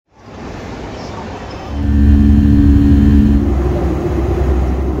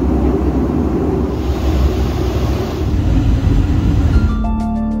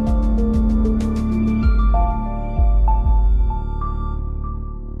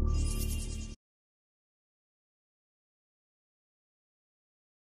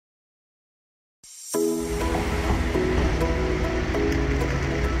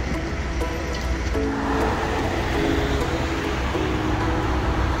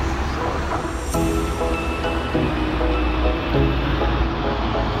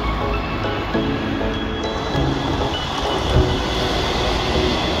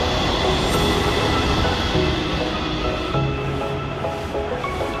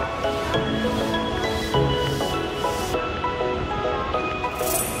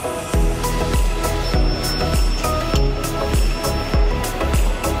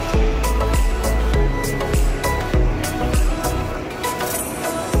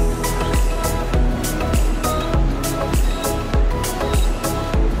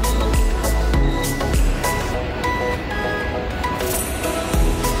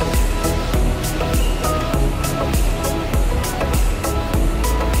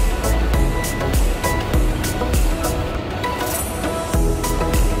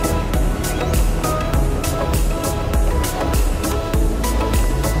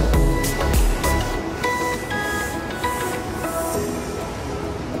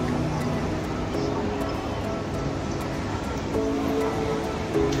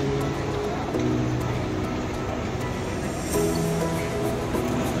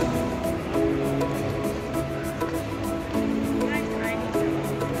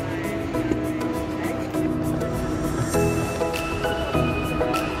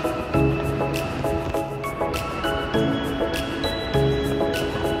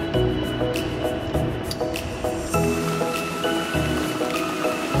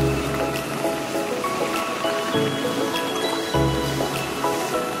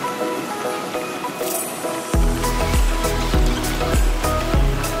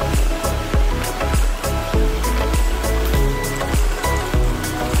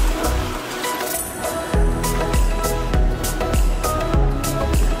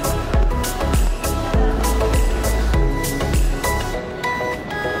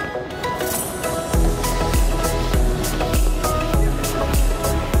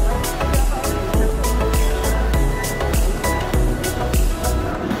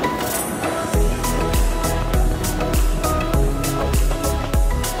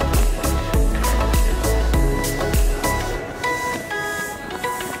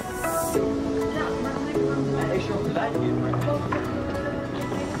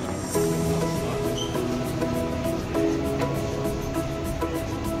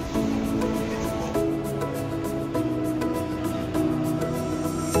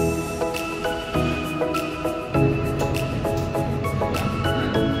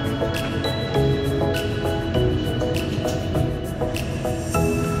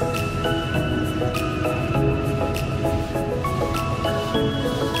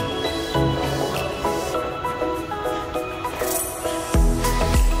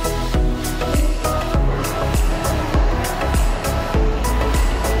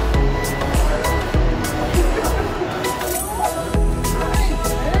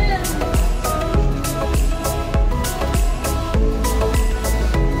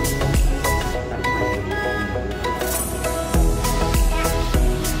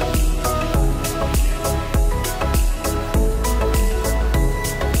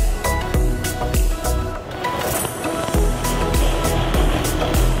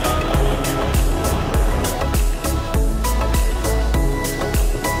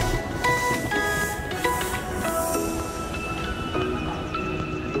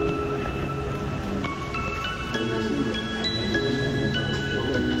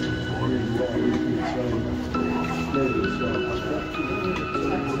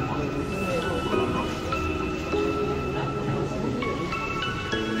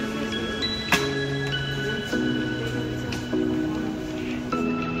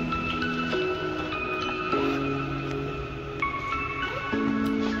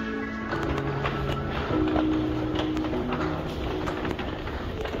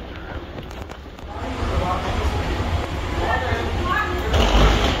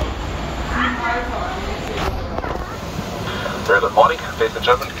Good morning, ladies and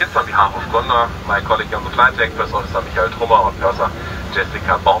gentlemen, kids on behalf of Condor, my colleague on the flight deck, First Officer Michael Trummer, our purser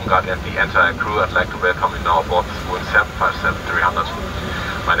Jessica Baumgart, and the entire crew. I'd like to welcome you now aboard this Boeing 757-300.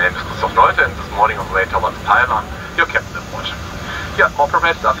 My name is Christoph Neute, and this morning on the way towards Pylon, your captain aboard. Yeah, all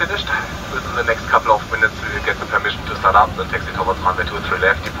preparations are finished. Within the next couple of minutes we will get the permission to start up the taxi towards runway 23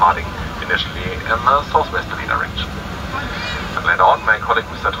 left, departing initially in a southwesterly direction. And later on, my colleague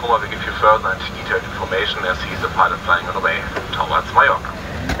Mr. Trummer will give you further and detailed information as he's a pilot flying on the way towards Mallorca.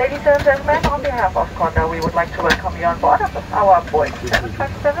 Ladies and gentlemen, on behalf of Condor, we would like to welcome you on board of our Boeing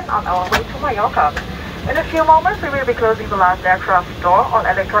 757 on our way to Mallorca. In a few moments, we will be closing the last aircraft door. All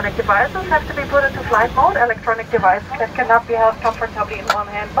electronic devices have to be put into flight mode. Electronic devices that cannot be held comfortably in one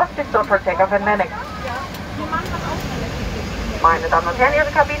hand must be stored for takeoff and landing. Meine Damen und Herren, Ihre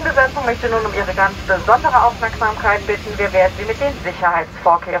Kabinenbesetzung möchte nun um Ihre ganz besondere Aufmerksamkeit bitten. Wir werden Sie mit den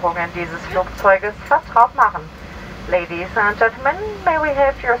Sicherheitsvorkehrungen dieses Flugzeuges vertraut machen. Ladies and gentlemen, may we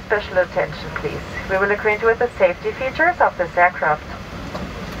have your special attention, please? We will acquaint you with the safety features of this aircraft.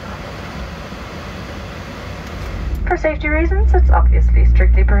 For safety reasons, it's obviously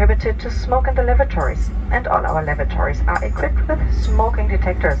strictly prohibited to smoke in the lavatories, and all our lavatories are equipped with smoking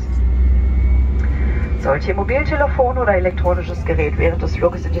detectors. Sollte Ihr Mobiltelefon oder elektronisches Gerät während des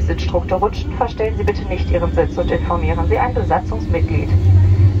Fluges in die Sitzstruktur rutschen, verstellen Sie bitte nicht Ihren Sitz und informieren Sie ein Besatzungsmitglied.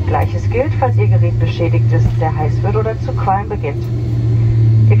 Gleiches gilt, falls Ihr Gerät beschädigt ist, sehr heiß wird oder zu qualmen beginnt.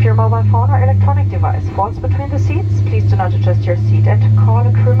 If your mobile phone or electronic device falls between the seats, please do not adjust your seat and call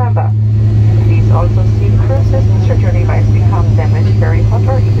a crew member. Please also seek crew assistance should your device become damaged, very hot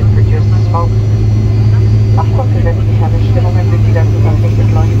or even produce smoke. Aufgrund gesetzlicher Bestimmungen sind Sie dazu verpflichtet,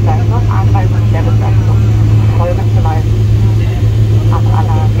 Leuchtzeiten und Anweisungen der Besatzung Folge zu leisten. Am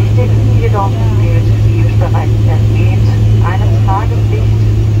allerwichtigsten jedoch gilt, wie bereits erwähnt, eine Tragepflicht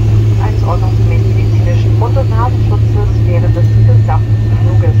eines ordnungsgemäßen medizinischen Mund- und Nasenschutzes während des gesamten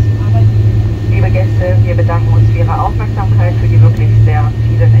Fluges. Liebe Gäste, wir bedanken uns für Ihre Aufmerksamkeit, für die wirklich sehr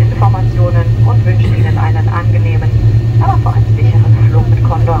vielen Informationen und wünschen Ihnen einen angenehmen, aber vor allem sicheren Flug mit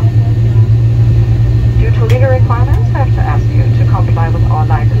Condor. Due to legal requirements, I have to ask you to comply with all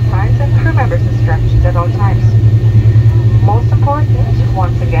license signs and crew members' instructions at all times. Most important,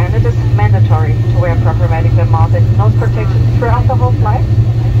 once again, it is mandatory to wear proper medical mouth and nose protection throughout the whole flight.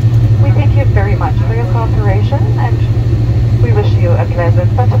 We thank you very much for your cooperation and we wish you a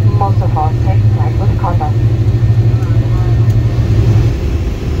pleasant but most of all safe flight with Condor.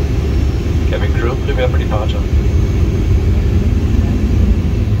 Cabin crew, prepare for departure.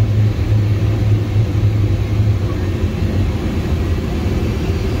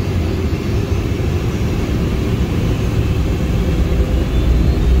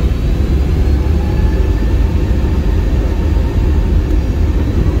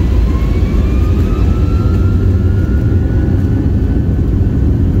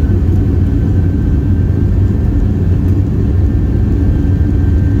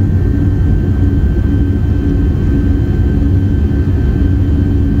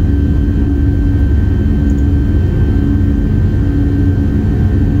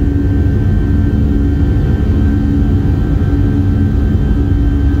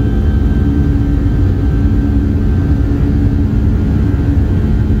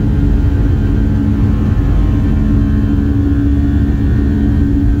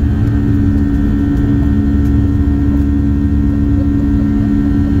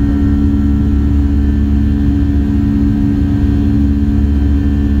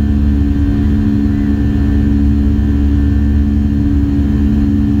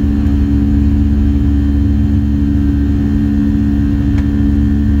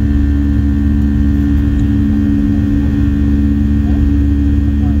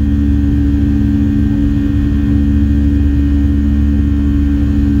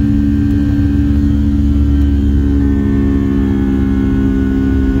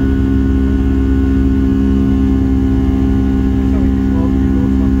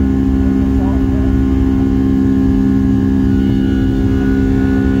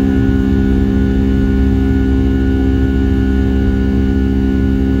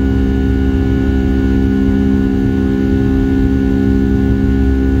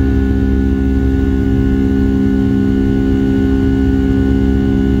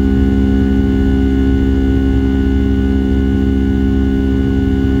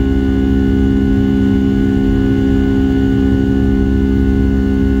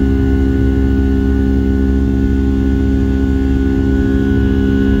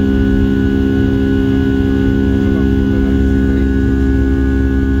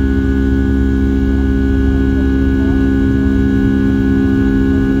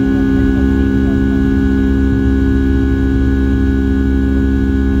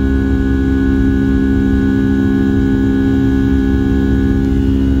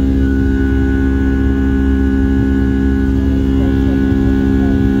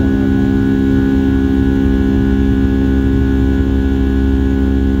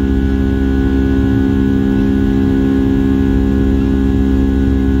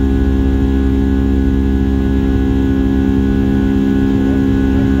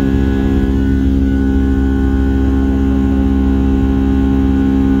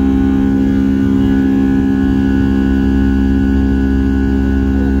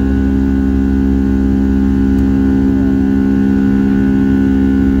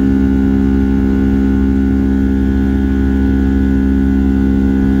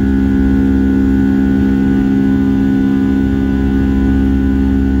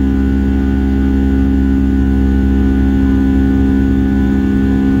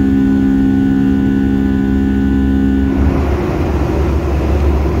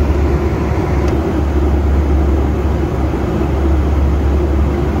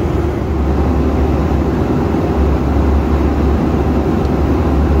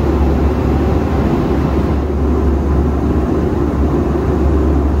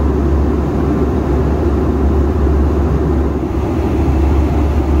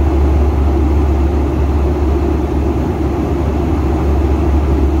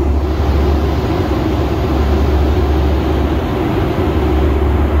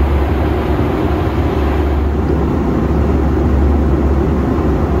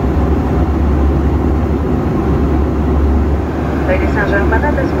 gentlemen,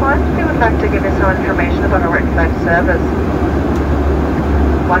 at this point, we would like to give you some information about our in-flight service.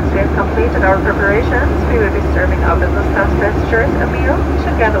 Once we have completed our preparations, we will be serving our business class passengers a meal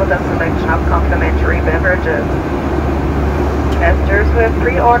together with a selection of complimentary beverages. Passengers who have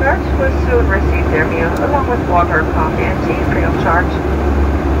pre-ordered will soon receive their meal along with water, coffee and tea free of charge.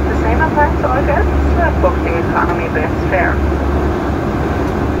 The same applies to all guests who have booked the economy best fare.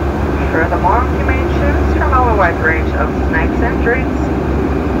 Furthermore, you may choose from our wide range of snacks and drinks.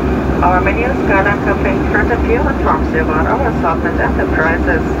 Our menu Skyline Cafe in front of you informs you about our assortment and the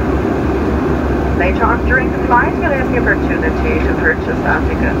prices. Later on during the flight, you'll have the opportunity to purchase our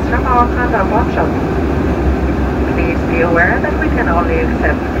tickets from our Condor workshop. Please be aware that we can only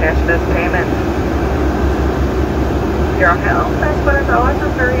accept cashless payments. Your health as well as ours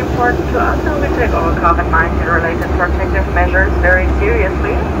is very important to us, and we take all COVID-19 related protective measures very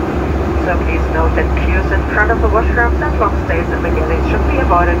seriously. So please note that queues in front of the washrooms and long stays in the galleys should be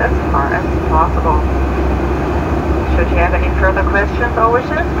avoided as far as possible. Should you have any further questions or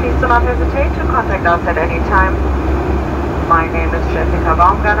wishes, please do not hesitate to contact us at any time. My name is Jessica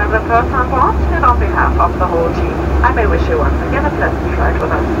Baumgartner, the person on board, and on behalf of the whole team, I may wish you once again a pleasant flight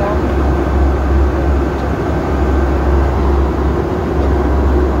with us.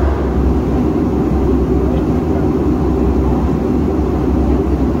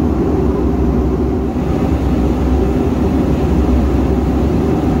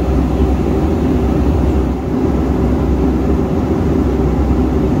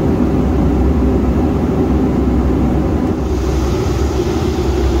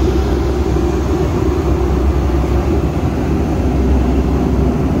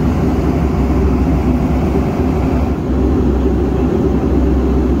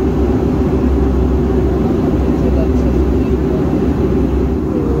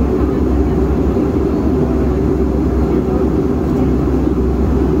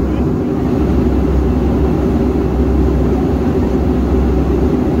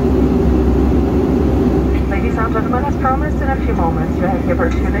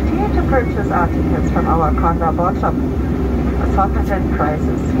 Condor Boeing. Assortment and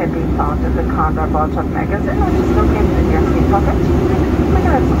prices can be found in the Condor Boeing magazine, which is located in your seat pocket. We can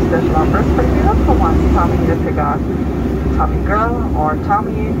have some special offers for you for one's Tommy disregard. Tommy Girl or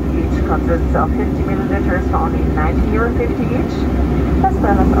Tommy each consists of 50 milliliters for only €90.50 each, as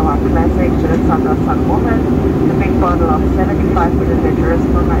well as our classic Jill Sanders Sun Woman, the big bottle of 75 milliliters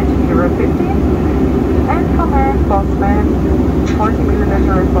for €90.50, and for Man Bossman, 40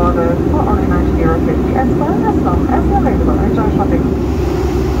 milliliter bottle for only €90.50 as well, as long as available. Enjoy shopping.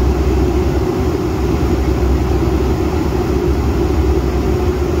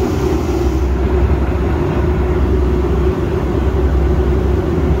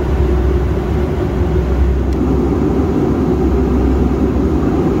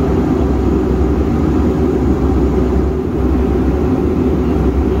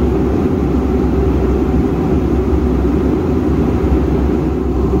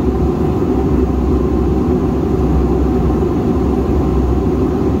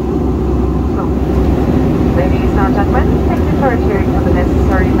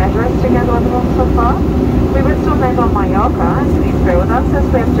 We will soon land on Mallorca, and please bear with us as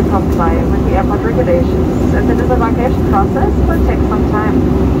we have to comply with the airport regulations, as it is a vacation process will take some time.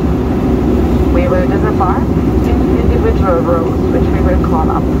 We will disembark in individual rows, which we will call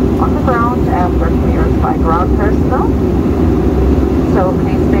up on the ground after clearance by ground personnel. So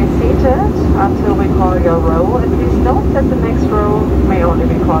please stay seated until we call your row, and please note that the next row may only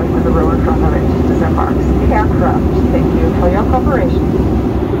be called when the row in front of it disembarks the aircraft. Thank you for your cooperation.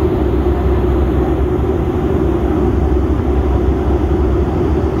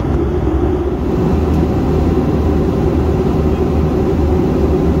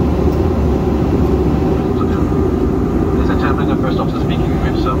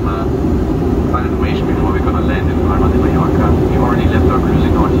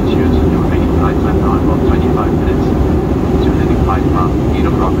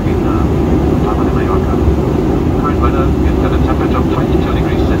 Current weather is at a temperature of 20 to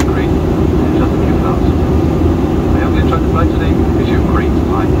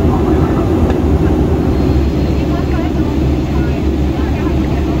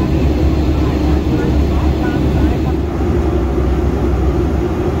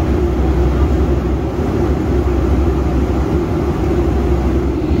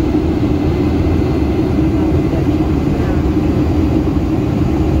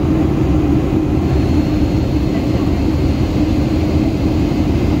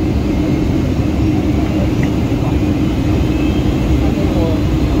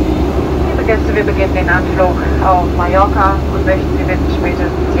wir beginnen den Anflug auf Mallorca und möchten Sie bitten,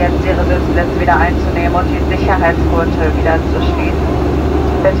 spätestens jetzt Ihre Sitzplätze wieder einzunehmen und die Sicherheitsgurte wieder zu schließen.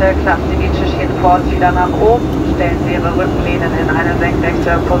 Bitte klappen Sie die Tischchen vor sich wieder nach oben, stellen Sie Ihre Rückenlehnen in eine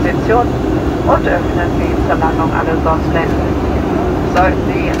senkrechte Position und öffnen Sie zur Landung alle Sonderblenden. Sollten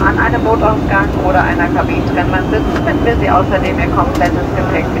Sie an einem Bootausgang oder einer Kabinentrennwand sitzen, bitten wir Sie außerdem, Ihr komplettes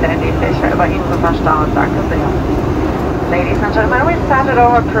Gepäck wieder in die Fächer über Ihnen zu verstauen. Danke sehr. Ladies and gentlemen, we started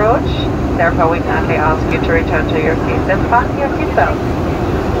our approach. Therefore, we kindly ask you to return to your seats and fasten your seatbelts.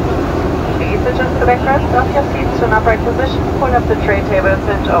 Please adjust the backrest of your seats to an upright position, pull up the tray tables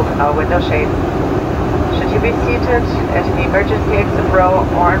and open all window shades. Should you be seated at an emergency exit row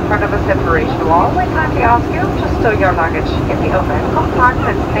or in front of a separation wall, we kindly ask you to stow your luggage in the overhead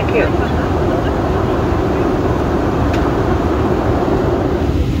compartment. Thank you.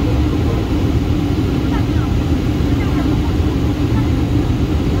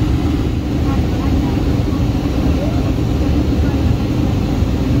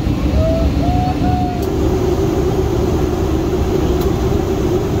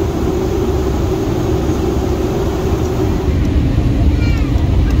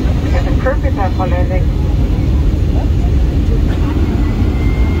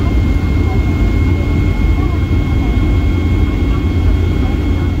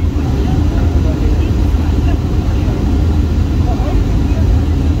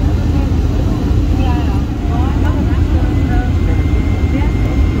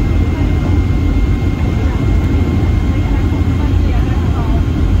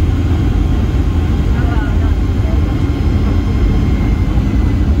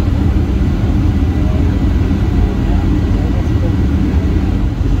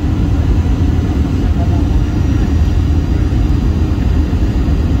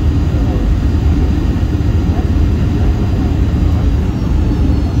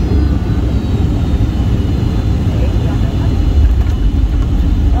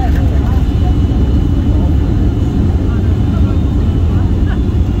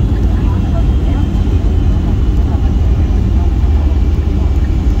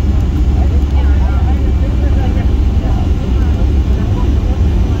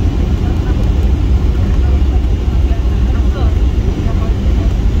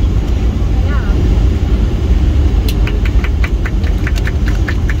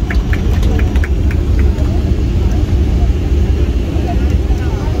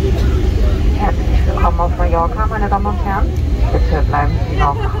 Meine Damen und Herren, bitte bleiben Sie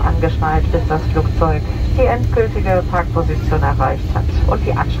noch angeschnallt, bis das Flugzeug die endgültige Parkposition erreicht hat und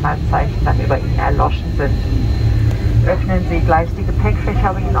die Anschnallzeichen dann über Ihnen erloschen sind. Öffnen Sie gleich die Gepäckfächer,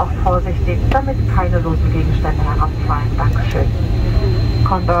 aber Ihnen auch vorsichtig, damit keine losen Gegenstände herabfallen. Dankeschön.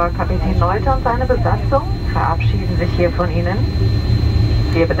 Condor Kapitän Neuter und seine Besatzung verabschieden sich hier von Ihnen.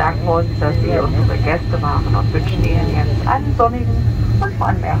 Wir bedanken uns, dass Sie unsere Gäste waren und wünschen Ihnen jetzt einen sonnigen und vor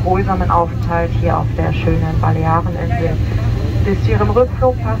allem erholsamen Aufenthalt hier auf der schönen Baleareninsel. Bis zu Ihrem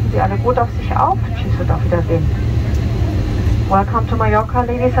Rückflug passen Sie alle gut auf sich auf. Tschüss und auf Wiedersehen. Welcome to Mallorca,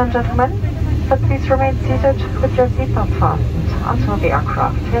 ladies and gentlemen. But please remain seated with your seatbelt fastened until the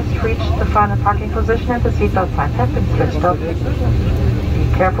aircraft has reached the final parking position and the seatbelt signs have been switched off.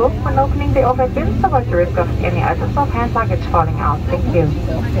 Be careful when opening the overhead bins, avoid the risk of any items of hand luggage falling out. Thank you.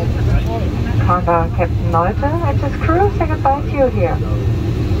 Condor Captain Neuter and his crew say goodbye to you here.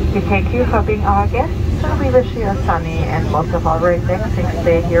 We thank you for being our guests and we wish you a sunny and most of all relaxing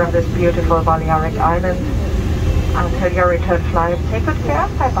stay here on this beautiful Balearic island. Until your return flight, take good care,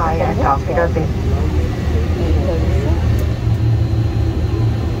 bye bye and auf Wiedersehen.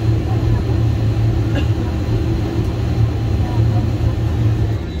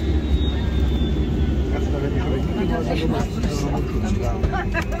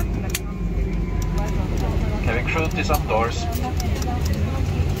 Cabin crew, disarm doors.